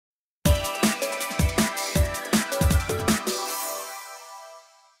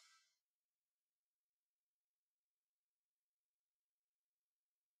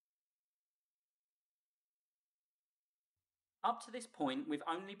Up to this point, we've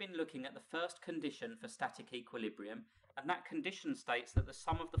only been looking at the first condition for static equilibrium, and that condition states that the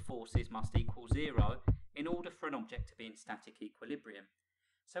sum of the forces must equal 0 in order for an object to be in static equilibrium.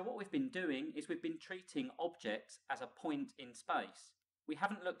 So what we've been doing is we've been treating objects as a point in space. We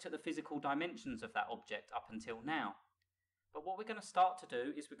haven't looked at the physical dimensions of that object up until now. But what we're going to start to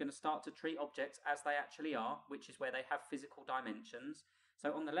do is we're going to start to treat objects as they actually are, which is where they have physical dimensions.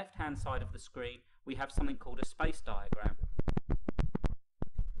 So on the left-hand side of the screen, we have something called a space diagram.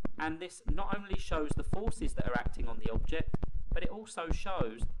 And this not only shows the forces that are acting on the object, but it also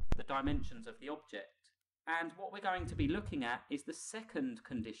shows the dimensions of the object. And what we're going to be looking at is the second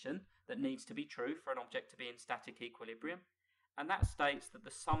condition that needs to be true for an object to be in static equilibrium, and that states that the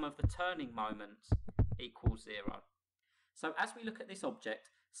sum of the turning moments equals 0. So as we look at this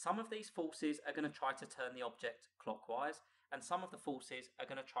object, some of these forces are going to try to turn the object clockwise, and some of the forces are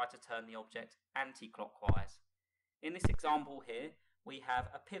going to try to turn the object anti-clockwise. In this example here, we have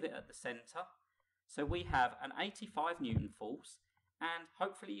a pivot at the centre, so we have an 85 Newton force, and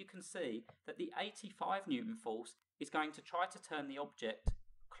hopefully you can see that the 85 Newton force is going to try to turn the object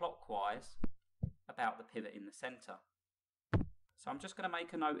clockwise about the pivot in the centre. So I'm just going to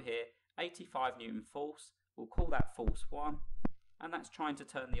make a note here, 85 Newton force, we'll call that force 1, and that's trying to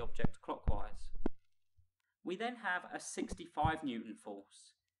turn the object clockwise. We then have a 65 Newton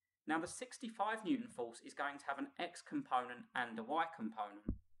force. Now the 65 Newton force is going to have an x component and a y component.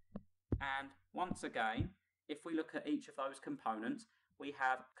 And once again, if we look at each of those components, we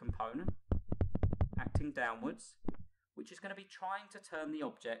have a component acting downwards, which is going to be trying to turn the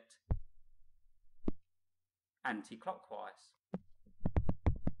object anti-clockwise.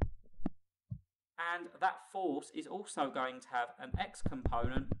 And that force is also going to have an x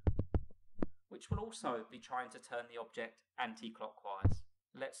component, which will also be trying to turn the object anti-clockwise.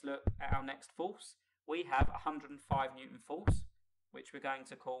 Let's look at our next force. We have a 105 Newton force, which we're going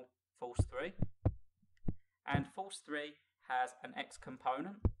to call force 3. And force 3 has an x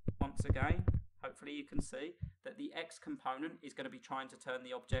component. Once again, hopefully you can see that the x component is going to be trying to turn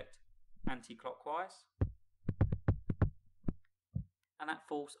the object anti-clockwise. And that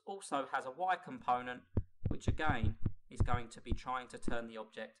force also has a y component, which again is going to be trying to turn the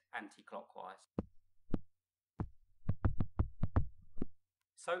object anti-clockwise.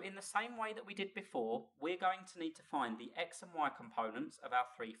 So in the same way that we did before, we're going to need to find the x and y components of our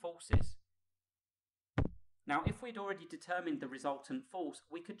three forces. Now, if we'd already determined the resultant force,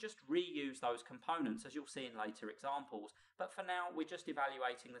 we could just reuse those components, as you'll see in later examples, but for now we're just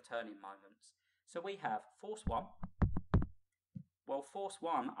evaluating the turning moments. So we have force 1. Well, force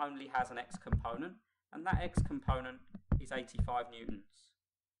 1 only has an x component, and that x component is 85 newtons.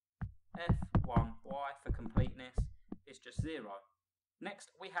 F1y, for completeness, is just 0.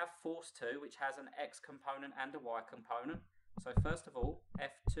 Next, we have force 2, which has an x component and a y component. So first of all,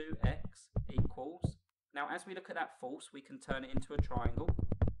 F2x equals... Now, as we look at that force, we can turn it into a triangle,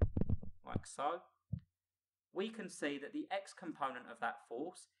 like so. We can see that the x component of that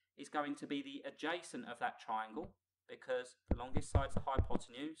force is going to be the adjacent of that triangle, because the longest side is the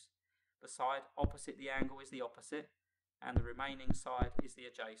hypotenuse, the side opposite the angle is the opposite, and the remaining side is the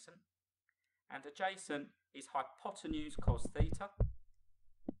adjacent. And adjacent is hypotenuse cos theta,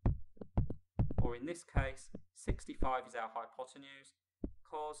 or in this case, 65 is our hypotenuse,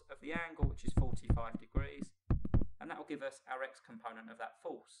 cos of the angle, which is 45 degrees, and that will give us our x component of that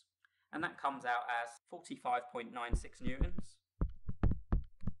force. And that comes out as 45.96 newtons.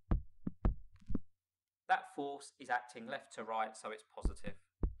 That force is acting left to right, so it's positive.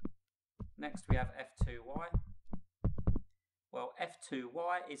 Next we have F2y. Well,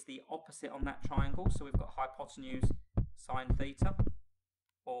 F2y is the opposite on that triangle, so we've got hypotenuse sine theta,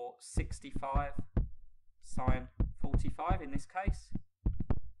 or 65 sine 45 in this case.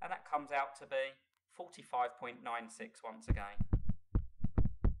 And that comes out to be 45.96 once again.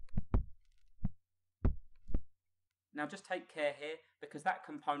 Now just take care here, because that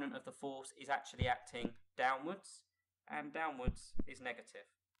component of the force is actually acting downwards, and downwards is negative.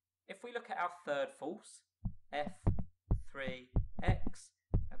 If we look at our third force, F3x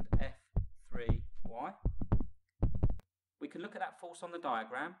and F3y, we can look at that force on the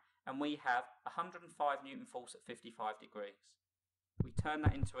diagram, and we have a 105 Newton force at 55 degrees. We turn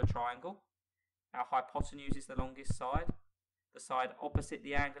that into a triangle. Our hypotenuse is the longest side. The side opposite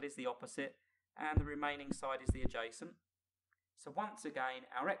the angle is the opposite, and the remaining side is the adjacent. So once again,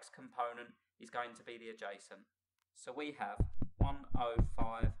 our x component is going to be the adjacent. So we have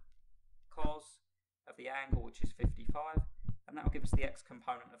 105 cos of the angle, which is 55, and that will give us the x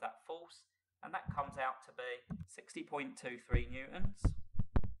component of that force, and that comes out to be 60.23 newtons.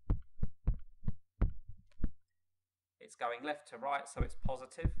 it's going left to right, so it's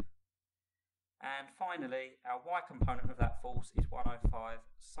positive. And finally, our y component of that force is 105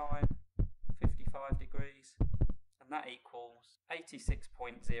 sine 55 degrees, and that equals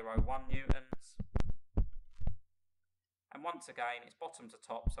 86.01 newtons. And once again, it's bottom to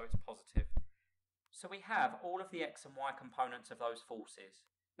top, so it's positive. So we have all of the x and y components of those forces.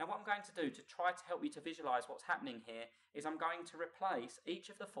 Now what I'm going to do to try to help you to visualise what's happening here is I'm going to replace each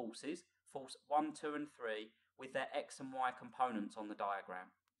of the forces, force 1, 2 and 3, with their x and y components on the diagram.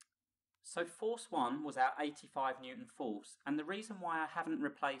 So force 1 was our 85 Newton force, and the reason why I haven't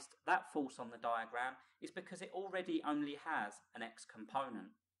replaced that force on the diagram is because it already only has an x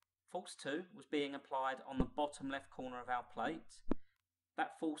component. Force 2 was being applied on the bottom left corner of our plate.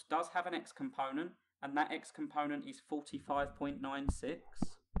 That force does have an x component, and that x component is 45.96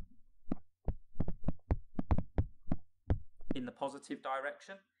 in the positive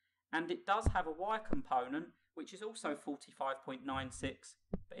direction, and it does have a y component which is also 45.96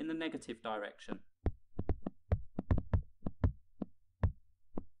 but in the negative direction.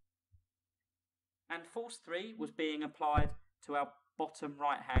 And force 3 was being applied to our bottom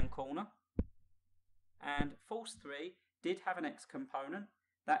right hand corner, and force 3 did have an x component.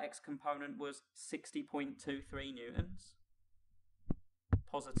 That x component was 60.23 newtons,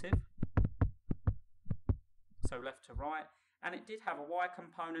 positive, so left to right, and it did have a y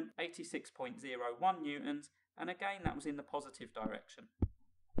component, 86.01 newtons, and again that was in the positive direction.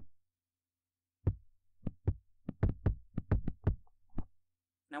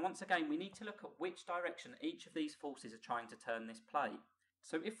 Now once again we need to look at which direction each of these forces are trying to turn this plate.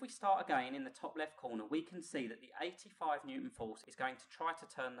 So if we start again in the top left corner, we can see that the 85 Newton force is going to try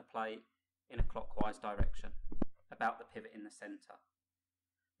to turn the plate in a clockwise direction, about the pivot in the centre.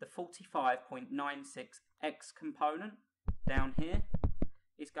 The 45.96 x component down here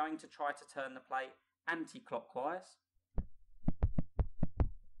is going to try to turn the plate anti-clockwise.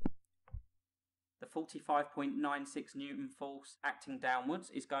 The 45.96 Newton force acting downwards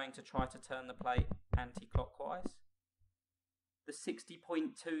is going to try to turn the plate anti-clockwise. The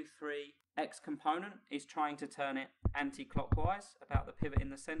 60.23 x component is trying to turn it anti-clockwise, about the pivot in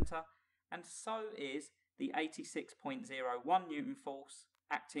the centre, and so is the 86.01 Newton force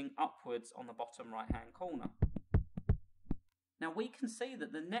acting upwards on the bottom right hand corner. Now we can see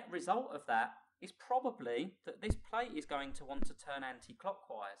that the net result of that is probably that this plate is going to want to turn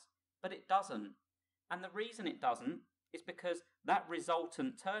anti-clockwise, but it doesn't. And the reason it doesn't is because that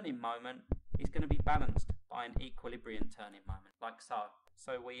resultant turning moment is going to be balanced by an equilibrant turning moment, like so.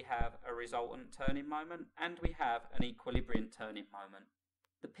 So we have a resultant turning moment and we have an equilibrant turning moment.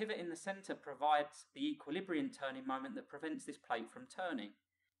 The pivot in the centre provides the equilibrant turning moment that prevents this plate from turning.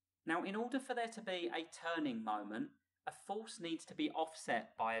 Now in order for there to be a turning moment, a force needs to be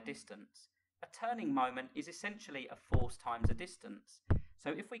offset by a distance. A turning moment is essentially a force times a distance. So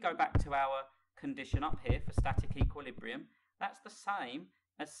if we go back to our condition up here for static equilibrium, that's the same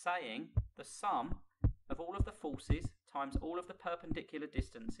as saying the sum of all of the forces times all of the perpendicular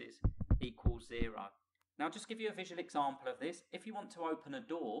distances equals 0. Now I'll just give you a visual example of this. If you want to open a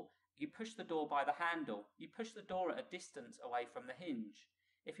door, you push the door by the handle. You push the door at a distance away from the hinge.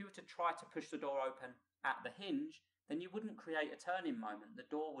 If you were to try to push the door open at the hinge, then you wouldn't create a turning moment. The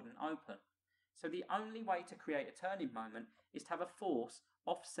door wouldn't open. So the only way to create a turning moment is to have a force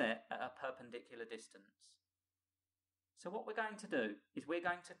offset at a perpendicular distance. So what we're going to do is we're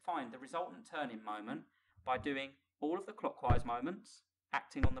going to find the resultant turning moment by doing all of the clockwise moments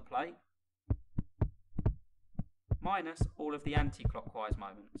acting on the plate minus all of the anti-clockwise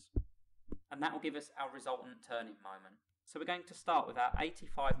moments. And that will give us our resultant turning moment. So we're going to start with our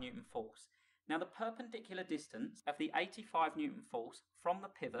 85 Newton force. Now the perpendicular distance of the 85 Newton force from the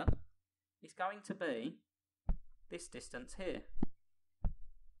pivot is going to be this distance here.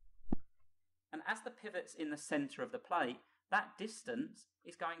 And as the pivot's in the centre of the plate, that distance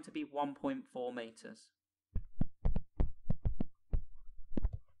is going to be 1.4 metres.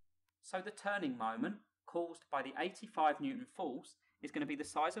 So the turning moment caused by the 85 Newton force is going to be the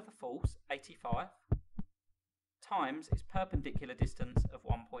size of the force, 85, times its perpendicular distance of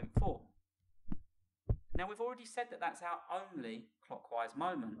 1.4. Now we've already said that that's our only clockwise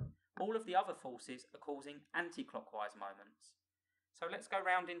moment. All of the other forces are causing anti-clockwise moments. So let's go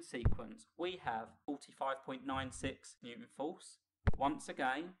round in sequence. We have 45.96 Newton force, once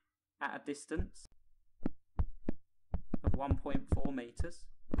again at a distance of 1.4 metres.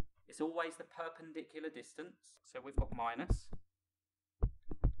 It's always the perpendicular distance, so we've got minus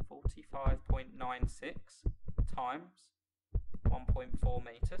 45.96 times 1.4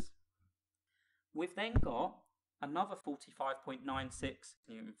 metres. We've then got another 45.96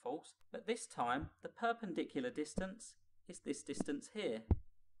 Newton force, but this time the perpendicular distance is this distance here,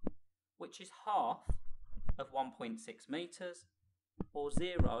 which is half of 1.6 metres or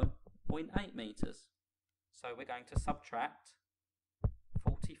 0.8 metres. So we're going to subtract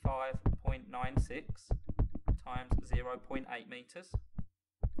 45.96 times 0.8 metres.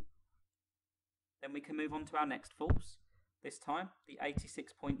 Then we can move on to our next force, this time the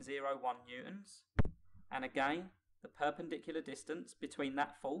 86.01 newtons. And again, the perpendicular distance between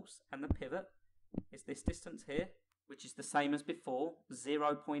that force and the pivot is this distance here, which is the same as before,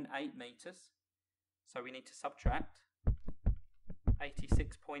 0.8 metres. So we need to subtract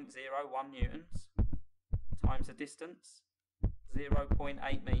 86.01 newtons times the distance,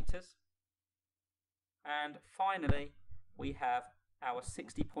 0.8 metres. And finally, we have our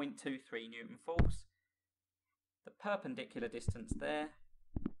 60.23 Newton force. The perpendicular distance there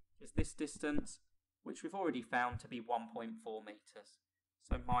is this distance, which we've already found to be 1.4 metres.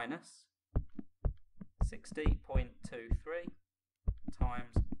 So minus 60.23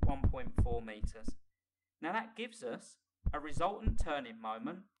 times 1.4 metres. Now that gives us a resultant turning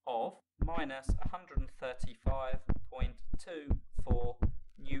moment of minus 135.24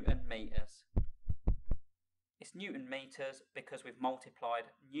 Newton meters. It's Newton meters because we've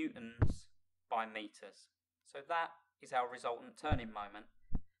multiplied newtons by meters. So that is our resultant turning moment.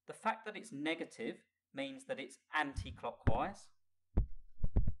 The fact that it's negative means that it's anti-clockwise.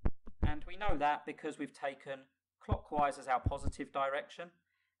 And we know that because we've taken clockwise as our positive direction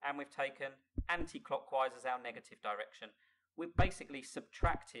and we've taken anti-clockwise as our negative direction. We've basically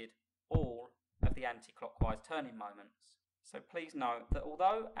subtracted all of the anti-clockwise turning moments. So please note that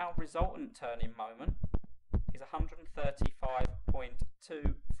although our resultant turning moment is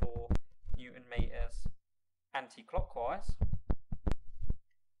 135.24 Newton meters anti-clockwise,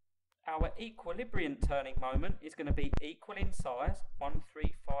 our equilibrant turning moment is going to be equal in size,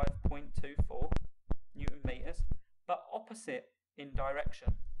 135.24 Newton meters, but opposite in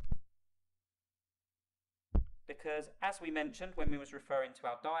direction. Because as we mentioned when we was referring to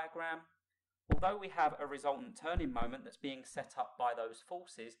our diagram, although we have a resultant turning moment that's being set up by those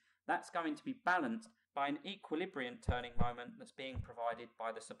forces, that's going to be balanced by an equilibrant turning moment that's being provided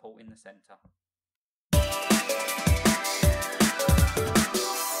by the support in the centre.